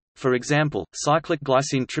 For example, cyclic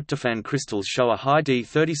glycine tryptophan crystals show a high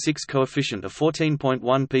D36 coefficient of 14.1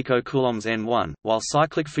 picocoulombs N1, while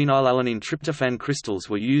cyclic phenylalanine tryptophan crystals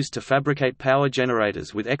were used to fabricate power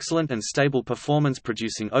generators with excellent and stable performance,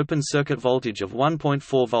 producing open circuit voltage of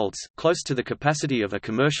 1.4 volts, close to the capacity of a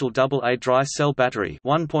commercial AA dry cell battery,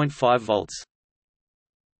 1.5 volts.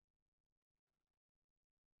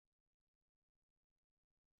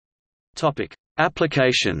 Topic: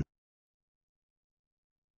 Application.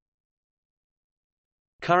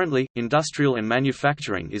 Currently, industrial and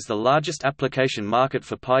manufacturing is the largest application market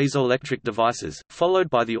for piezoelectric devices,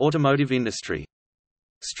 followed by the automotive industry.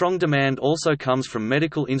 Strong demand also comes from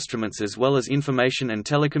medical instruments as well as information and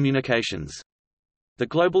telecommunications. The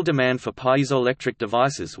global demand for piezoelectric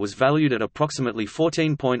devices was valued at approximately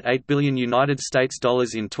 $14.8 billion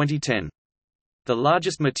in 2010. The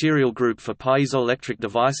largest material group for piezoelectric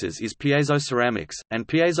devices is piezoceramics, and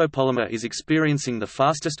piezopolymer is experiencing the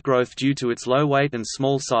fastest growth due to its low weight and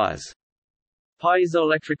small size.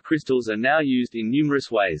 Piezoelectric crystals are now used in numerous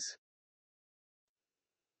ways.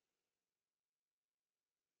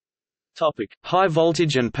 Topic: High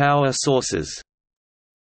voltage and power sources.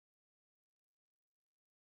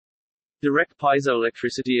 Direct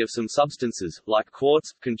piezoelectricity of some substances, like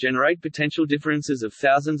quartz, can generate potential differences of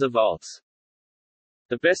thousands of volts.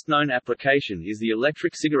 The best-known application is the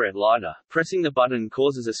electric cigarette lighter. Pressing the button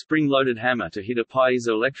causes a spring-loaded hammer to hit a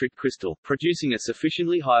piezoelectric crystal, producing a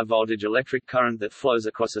sufficiently high voltage electric current that flows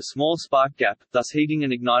across a small spark gap, thus heating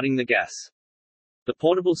and igniting the gas. The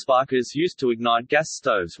portable sparkers used to ignite gas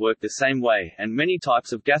stoves work the same way, and many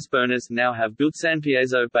types of gas burners now have built-in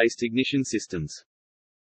piezo-based ignition systems.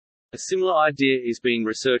 A similar idea is being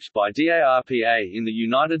researched by DARPA in the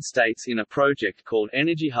United States in a project called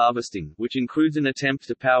Energy Harvesting, which includes an attempt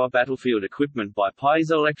to power battlefield equipment by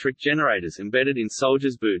piezoelectric generators embedded in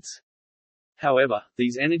soldiers' boots. However,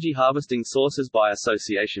 these energy harvesting sources by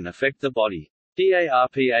association affect the body.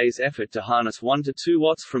 DARPA's effort to harness 1 to 2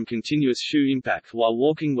 watts from continuous shoe impact while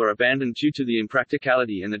walking were abandoned due to the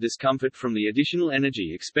impracticality and the discomfort from the additional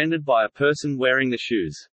energy expended by a person wearing the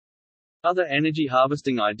shoes. Other energy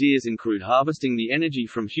harvesting ideas include harvesting the energy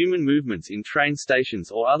from human movements in train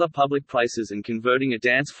stations or other public places and converting a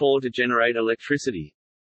dance floor to generate electricity.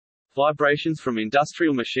 Vibrations from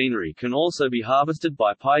industrial machinery can also be harvested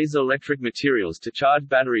by piezoelectric materials to charge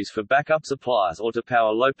batteries for backup supplies or to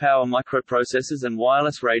power low-power microprocessors and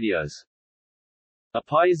wireless radios. A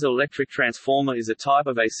piezoelectric transformer is a type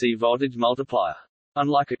of AC voltage multiplier.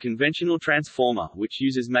 Unlike a conventional transformer which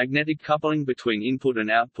uses magnetic coupling between input and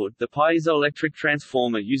output, the piezoelectric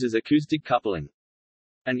transformer uses acoustic coupling.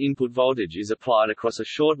 An input voltage is applied across a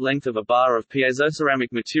short length of a bar of piezoceramic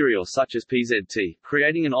material such as PZT,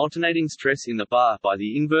 creating an alternating stress in the bar by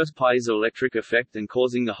the inverse piezoelectric effect and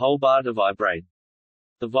causing the whole bar to vibrate.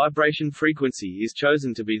 The vibration frequency is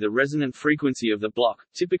chosen to be the resonant frequency of the block,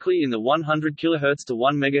 typically in the 100 kHz to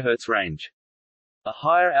 1 MHz range. A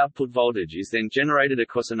higher output voltage is then generated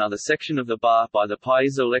across another section of the bar by the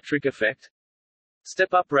piezoelectric effect.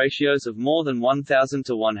 Step-up ratios of more than 1000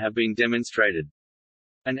 to 1 have been demonstrated.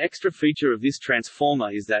 An extra feature of this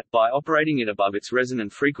transformer is that, by operating it above its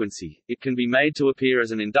resonant frequency, it can be made to appear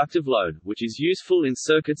as an inductive load, which is useful in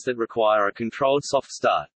circuits that require a controlled soft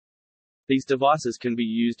start. These devices can be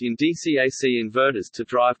used in DC-AC inverters to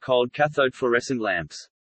drive cold cathode fluorescent lamps.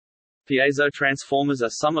 Piezo transformers are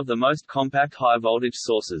some of the most compact high-voltage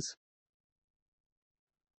sources.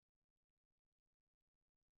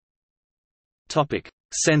 Topic: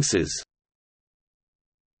 Sensors.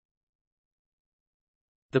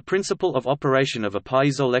 The principle of operation of a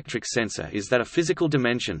piezoelectric sensor is that a physical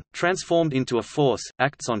dimension, transformed into a force,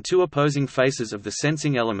 acts on two opposing faces of the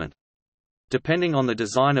sensing element. Depending on the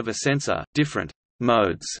design of a sensor, different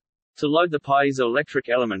modes to load the piezoelectric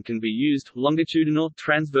element can be used: longitudinal,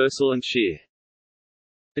 transversal and shear.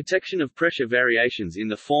 Detection of pressure variations in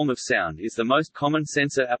the form of sound is the most common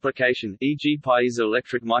sensor application, e.g.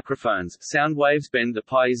 piezoelectric microphones. Sound waves bend the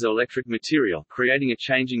piezoelectric material, creating a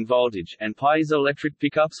changing voltage, and piezoelectric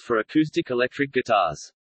pickups for acoustic electric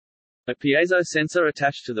guitars. A piezo sensor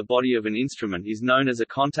attached to the body of an instrument is known as a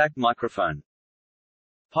contact microphone.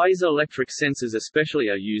 Piezoelectric sensors especially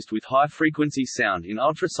are used with high-frequency sound in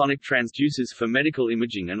ultrasonic transducers for medical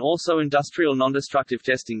imaging and also industrial nondestructive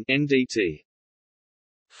testing (NDT).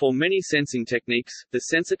 For many sensing techniques, the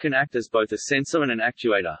sensor can act as both a sensor and an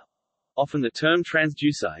actuator. Often the term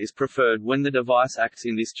transducer is preferred when the device acts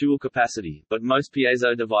in this dual capacity, but most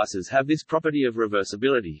piezo devices have this property of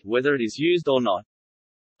reversibility, whether it is used or not.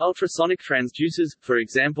 Ultrasonic transducers, for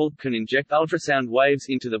example, can inject ultrasound waves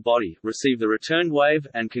into the body, receive the returned wave,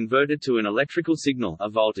 and convert it to an electrical signal, a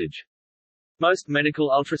voltage. Most medical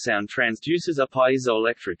ultrasound transducers are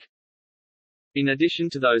piezoelectric. In addition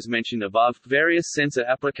to those mentioned above, various sensor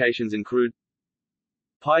applications include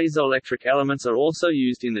piezoelectric elements are also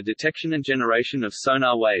used in the detection and generation of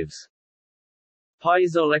sonar waves.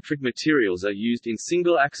 Piezoelectric materials are used in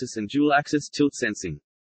single-axis and dual-axis tilt sensing.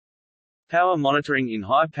 Power monitoring in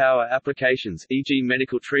high-power applications, e.g.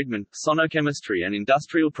 medical treatment, sonochemistry and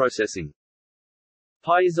industrial processing.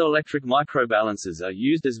 Piezoelectric microbalancers are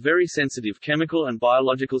used as very sensitive chemical and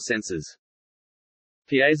biological sensors.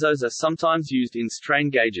 Piezos are sometimes used in strain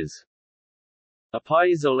gauges. A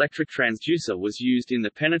piezoelectric transducer was used in the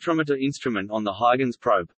penetrometer instrument on the Huygens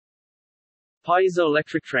probe.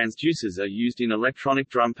 Piezoelectric transducers are used in electronic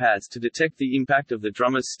drum pads to detect the impact of the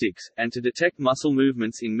drummer's sticks, and to detect muscle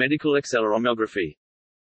movements in medical accelerometry.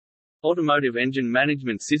 Automotive engine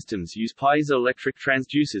management systems use piezoelectric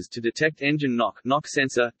transducers to detect engine knock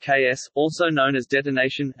sensor, KS, also known as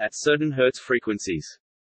detonation, at certain Hertz frequencies.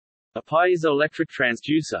 A piezoelectric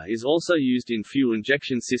transducer is also used in fuel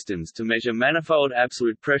injection systems to measure manifold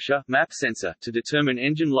absolute pressure MAP sensor to determine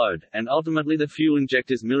engine load, and ultimately the fuel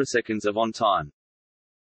injector's milliseconds of on-time.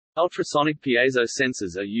 Ultrasonic piezo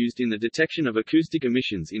sensors are used in the detection of acoustic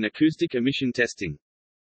emissions in acoustic emission testing.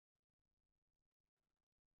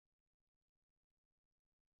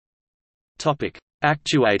 Topic: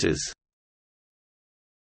 Actuators.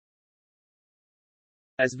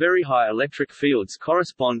 As very high electric fields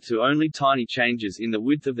correspond to only tiny changes in the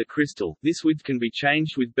width of the crystal, this width can be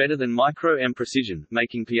changed with better than micro-m precision,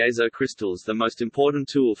 making piezo crystals the most important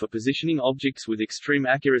tool for positioning objects with extreme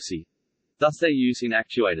accuracy. Thus their use in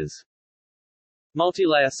actuators.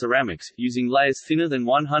 Multi-layer ceramics, using layers thinner than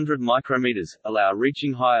 100 micrometers, allow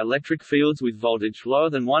reaching high electric fields with voltage lower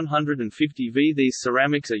than 150 V. These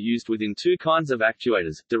ceramics are used within two kinds of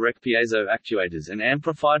actuators, direct piezo actuators and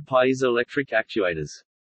amplified piezoelectric actuators.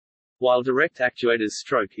 While direct actuators'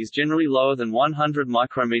 stroke is generally lower than 100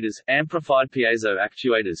 micrometers, amplified piezo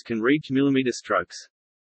actuators can reach millimeter strokes.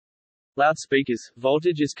 Loudspeakers,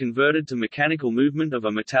 voltage is converted to mechanical movement of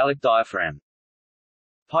a metallic diaphragm.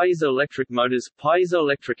 Piezoelectric motors,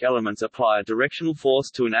 piezoelectric elements apply a directional force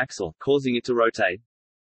to an axle, causing it to rotate.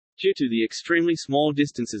 Due to the extremely small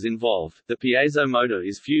distances involved, the piezo motor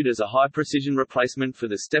is viewed as a high-precision replacement for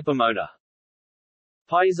the stepper motor.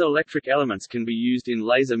 Piezoelectric elements can be used in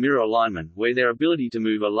laser mirror alignment, where their ability to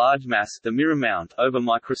move a large mass, the mirror mount, over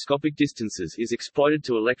microscopic distances is exploited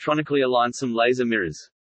to electronically align some laser mirrors.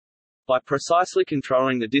 By precisely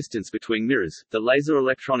controlling the distance between mirrors, the laser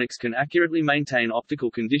electronics can accurately maintain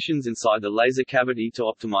optical conditions inside the laser cavity to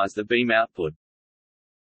optimize the beam output.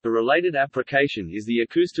 A related application is the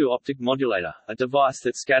acousto-optic modulator, a device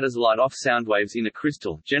that scatters light off sound waves in a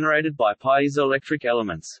crystal, generated by piezoelectric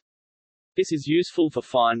elements. This is useful for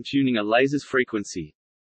fine-tuning a laser's frequency.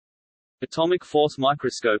 Atomic force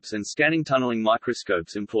microscopes and scanning tunneling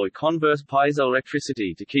microscopes employ converse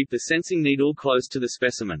piezoelectricity to keep the sensing needle close to the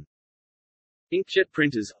specimen. Inkjet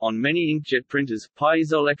printers. On many inkjet printers,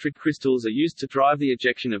 piezoelectric crystals are used to drive the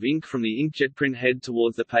ejection of ink from the inkjet print head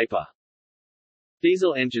towards the paper.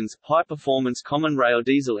 Diesel engines. High-performance common rail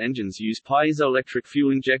diesel engines use piezoelectric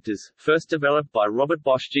fuel injectors, first developed by Robert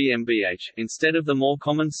Bosch GmbH, instead of the more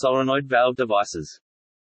common solenoid valve devices.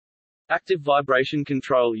 Active vibration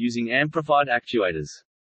control using amplified actuators.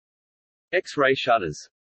 X-ray shutters.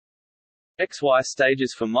 XY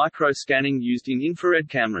stages for micro-scanning used in infrared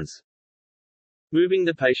cameras. Moving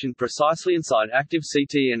the patient precisely inside active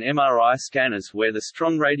CT and MRI scanners where the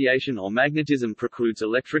strong radiation or magnetism precludes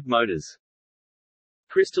electric motors.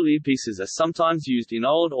 Crystal earpieces are sometimes used in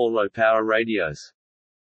old or low-power radios.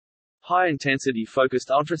 High-intensity focused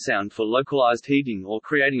ultrasound for localized heating or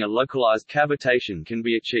creating a localized cavitation can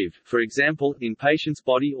be achieved, for example, in patient's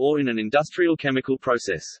body or in an industrial chemical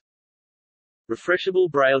process.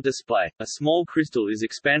 Refreshable Braille display. A small crystal is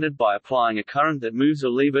expanded by applying a current that moves a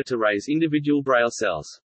lever to raise individual Braille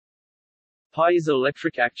cells.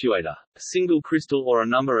 Piezoelectric actuator. A single crystal or a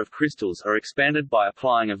number of crystals are expanded by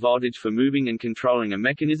applying a voltage for moving and controlling a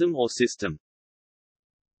mechanism or system.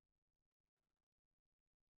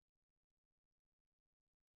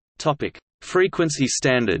 Topic: Frequency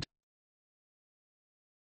standard.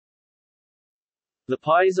 The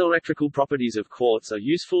piezoelectrical properties of quartz are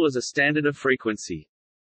useful as a standard of frequency.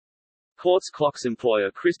 Quartz clocks employ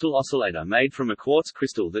a crystal oscillator made from a quartz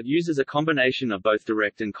crystal that uses a combination of both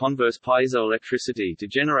direct and converse piezoelectricity to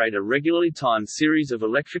generate a regularly timed series of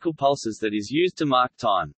electrical pulses that is used to mark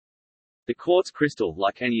time. The quartz crystal,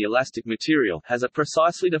 like any elastic material, has a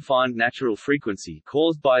precisely defined natural frequency,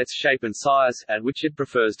 caused by its shape and size, at which it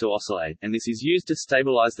prefers to oscillate, and this is used to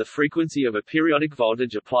stabilize the frequency of a periodic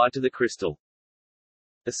voltage applied to the crystal.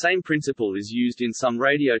 The same principle is used in some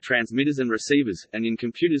radio transmitters and receivers, and in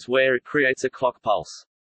computers where it creates a clock pulse.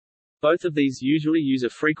 Both of these usually use a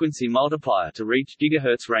frequency multiplier to reach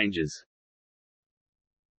gigahertz ranges.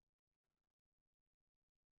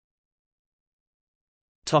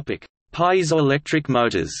 Topic: Piezoelectric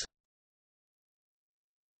motors.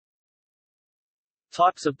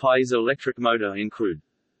 Types of piezoelectric motor include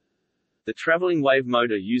the traveling wave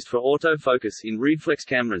motor used for autofocus in reflex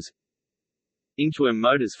cameras, Inchworm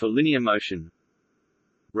motors for linear motion,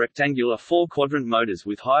 rectangular 4-quadrant motors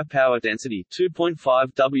with high power density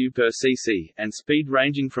 2.5 W per cc, and speed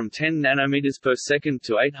ranging from 10 nanometers per second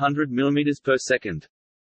to 800 millimeters per second.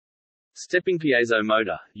 Stepping piezo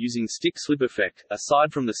motor, using stick-slip effect.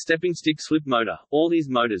 Aside from the stepping stick-slip motor, all these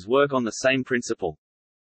motors work on the same principle.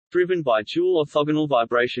 Driven by dual orthogonal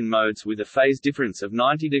vibration modes with a phase difference of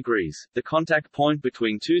 90 degrees, the contact point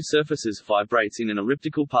between two surfaces vibrates in an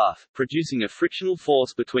elliptical path, producing a frictional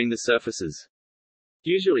force between the surfaces.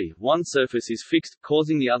 Usually, one surface is fixed,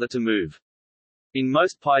 causing the other to move. In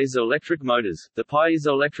most piezoelectric motors, the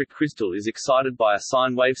piezoelectric crystal is excited by a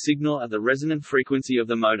sine wave signal at the resonant frequency of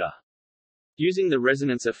the motor. Using the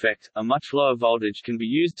resonance effect, a much lower voltage can be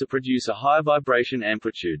used to produce a higher vibration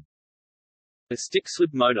amplitude. A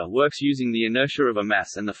stick-slip motor works using the inertia of a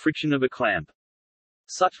mass and the friction of a clamp.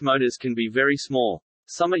 Such motors can be very small.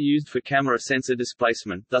 Some are used for camera sensor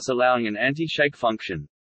displacement, thus allowing an anti-shake function.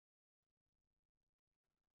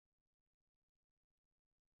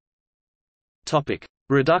 Topic: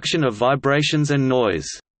 Reduction of vibrations and noise.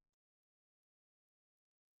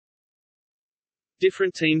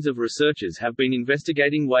 Different teams of researchers have been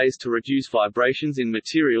investigating ways to reduce vibrations in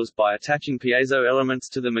materials by attaching piezo elements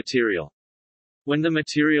to the material. When the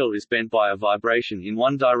material is bent by a vibration in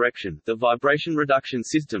one direction, the vibration reduction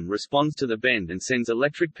system responds to the bend and sends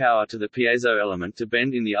electric power to the piezo element to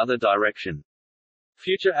bend in the other direction.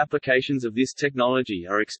 Future applications of this technology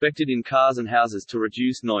are expected in cars and houses to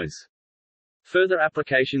reduce noise. Further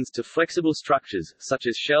applications to flexible structures, such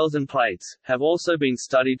as shells and plates, have also been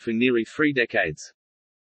studied for nearly 3 decades.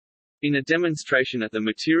 In a demonstration at the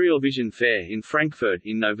Material Vision Fair in Frankfurt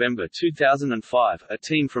in November 2005, a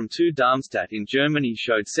team from TU Darmstadt in Germany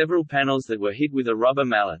showed several panels that were hit with a rubber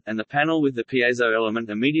mallet, and the panel with the piezo element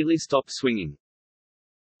immediately stopped swinging.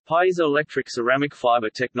 Piezoelectric ceramic fiber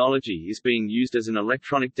technology is being used as an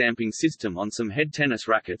electronic damping system on some head tennis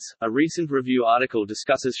rackets. A recent review article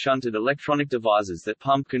discusses shunted electronic devices that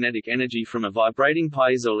pump kinetic energy from a vibrating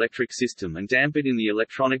piezoelectric system and damp it in the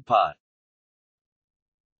electronic part.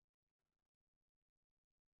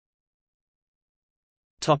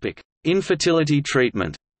 Topic: Infertility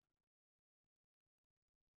treatment.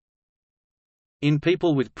 In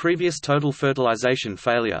people with previous total fertilization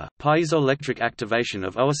failure, piezoelectric activation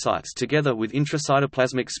of oocytes together with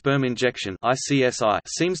intracytoplasmic sperm injection (ICSI)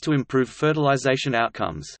 seems to improve fertilization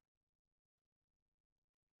outcomes.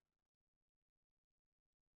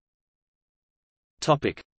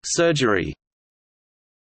 Topic: Surgery.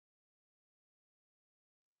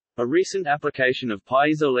 A recent application of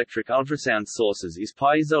piezoelectric ultrasound sources is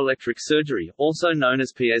piezoelectric surgery, also known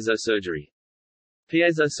as piezosurgery.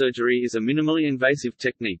 Piezosurgery is a minimally invasive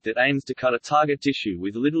technique that aims to cut a target tissue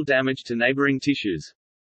with little damage to neighboring tissues.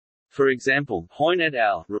 For example, Hoyne et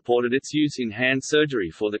al. Reported its use in hand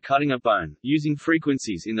surgery for the cutting of bone, using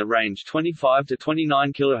frequencies in the range 25 to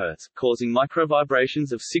 29 kHz, causing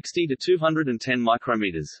microvibrations of 60 to 210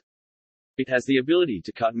 micrometers. It has the ability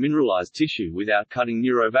to cut mineralized tissue without cutting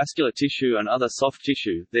neurovascular tissue and other soft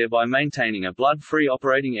tissue, thereby maintaining a blood-free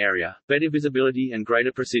operating area, better visibility and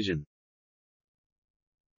greater precision.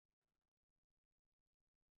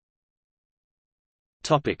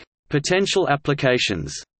 Topic: Potential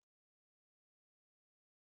applications.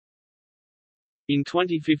 In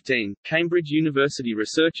 2015, Cambridge University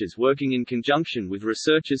researchers working in conjunction with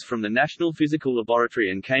researchers from the National Physical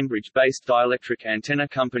Laboratory and Cambridge-based dielectric antenna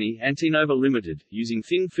company Antenova Limited, using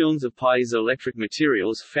thin films of piezoelectric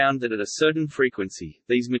materials found that at a certain frequency,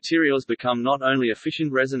 these materials become not only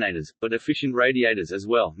efficient resonators, but efficient radiators as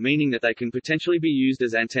well, meaning that they can potentially be used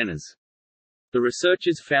as antennas. The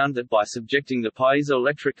researchers found that by subjecting the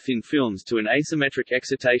piezoelectric thin films to an asymmetric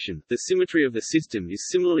excitation, the symmetry of the system is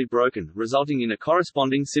similarly broken, resulting in a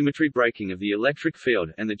corresponding symmetry breaking of the electric field,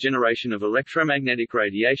 and the generation of electromagnetic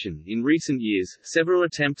radiation. In recent years, several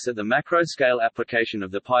attempts at the macro-scale application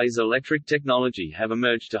of the piezoelectric technology have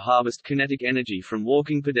emerged to harvest kinetic energy from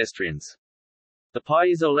walking pedestrians. The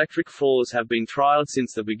piezoelectric floors have been trialed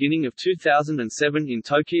since the beginning of 2007 in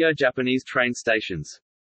Tokyo Japanese train stations.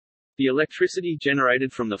 The electricity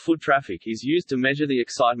generated from the foot traffic is used to measure the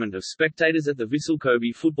excitement of spectators at the Vissel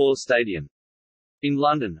Kobe football stadium. In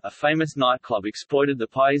London, a famous nightclub exploited the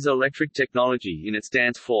piezoelectric technology in its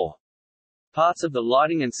dance floor. Parts of the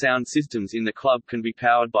lighting and sound systems in the club can be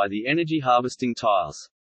powered by the energy-harvesting tiles.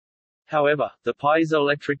 However, the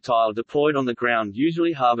piezoelectric tile deployed on the ground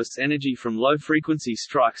usually harvests energy from low-frequency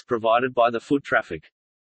strikes provided by the foot traffic.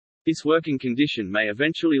 This working condition may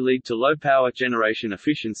eventually lead to low power generation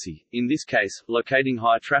efficiency. In this case, locating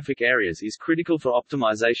high traffic areas is critical for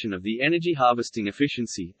optimization of the energy harvesting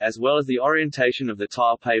efficiency, as well as the orientation of the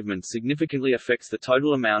tile pavement significantly affects the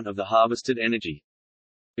total amount of the harvested energy.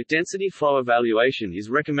 A density flow evaluation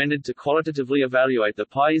is recommended to qualitatively evaluate the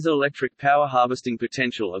piezoelectric power harvesting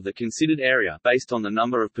potential of the considered area based on the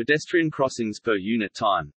number of pedestrian crossings per unit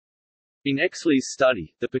time. In Exley's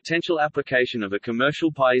study, the potential application of a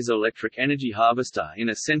commercial piezoelectric energy harvester in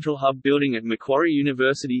a central hub building at Macquarie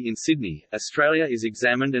University in Sydney, Australia is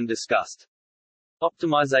examined and discussed.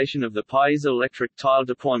 Optimization of the piezoelectric tile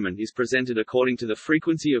deployment is presented according to the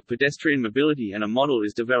frequency of pedestrian mobility, and a model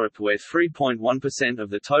is developed where 3.1%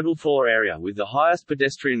 of the total floor area with the highest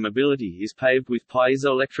pedestrian mobility is paved with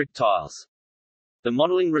piezoelectric tiles. The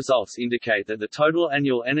modeling results indicate that the total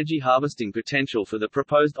annual energy harvesting potential for the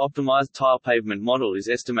proposed optimized tile pavement model is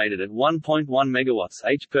estimated at 1.1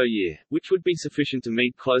 megawatts-h per year, which would be sufficient to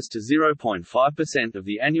meet close to 0.5% of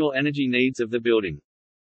the annual energy needs of the building.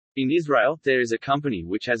 In Israel, there is a company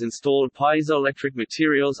which has installed piezoelectric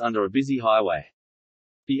materials under a busy highway.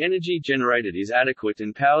 The energy generated is adequate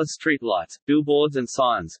and powers street lights, billboards and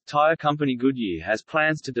signs. Tire company Goodyear has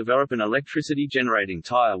plans to develop an electricity-generating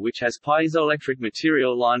tire which has piezoelectric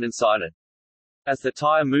material lined inside it. As the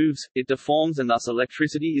tire moves, it deforms and thus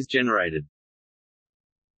electricity is generated.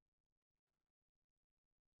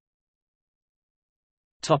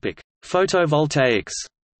 Topic: Photovoltaics.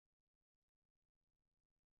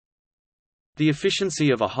 The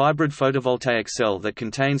efficiency of a hybrid photovoltaic cell that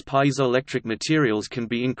contains piezoelectric materials can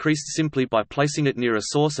be increased simply by placing it near a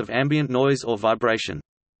source of ambient noise or vibration.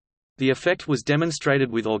 The effect was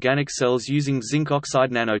demonstrated with organic cells using zinc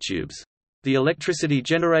oxide nanotubes. The electricity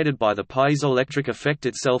generated by the piezoelectric effect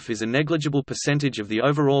itself is a negligible percentage of the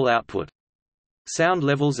overall output. Sound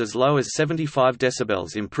levels as low as 75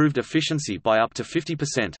 decibels improved efficiency by up to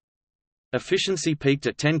 50%. Efficiency peaked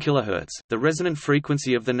at 10 kHz, the resonant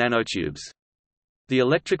frequency of the nanotubes. The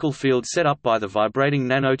electrical field set up by the vibrating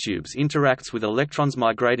nanotubes interacts with electrons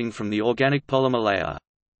migrating from the organic polymer layer.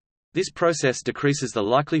 This process decreases the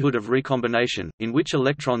likelihood of recombination, in which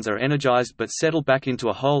electrons are energized but settle back into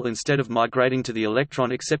a hole instead of migrating to the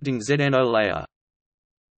electron-accepting ZNO layer.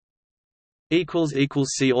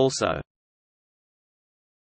 See also